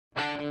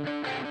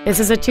This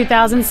is a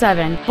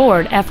 2007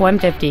 Ford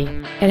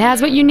F-150. It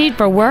has what you need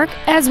for work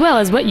as well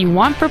as what you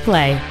want for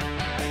play.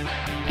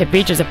 It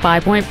features a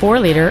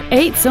 5.4-liter,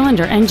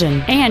 8-cylinder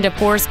engine and a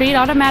 4-speed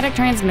automatic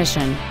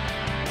transmission.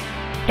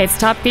 Its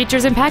top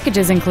features and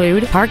packages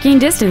include parking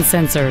distance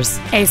sensors,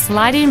 a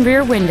sliding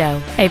rear window,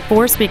 a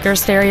 4-speaker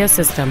stereo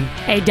system,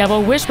 a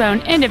double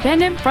wishbone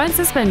independent front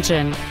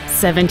suspension,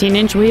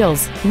 17-inch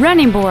wheels,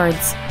 running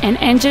boards, an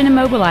engine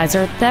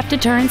immobilizer theft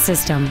deterrent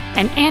system,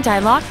 an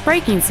anti-lock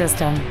braking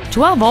system,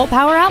 12-volt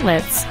power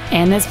outlets,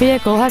 and this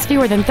vehicle has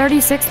fewer than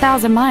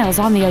 36,000 miles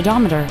on the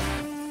odometer.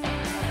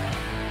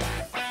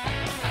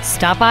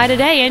 Stop by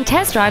today and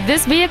test drive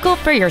this vehicle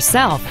for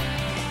yourself.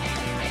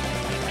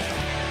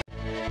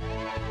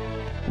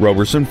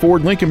 Robberson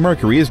Ford Lincoln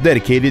Mercury is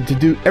dedicated to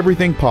do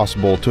everything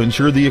possible to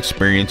ensure the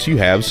experience you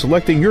have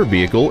selecting your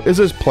vehicle is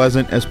as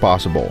pleasant as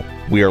possible.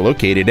 We are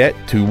located at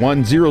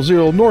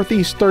 2100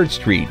 Northeast 3rd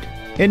Street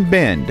in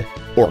Bend,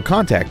 or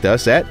contact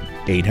us at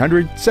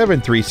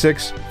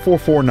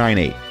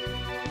 800-736-4498.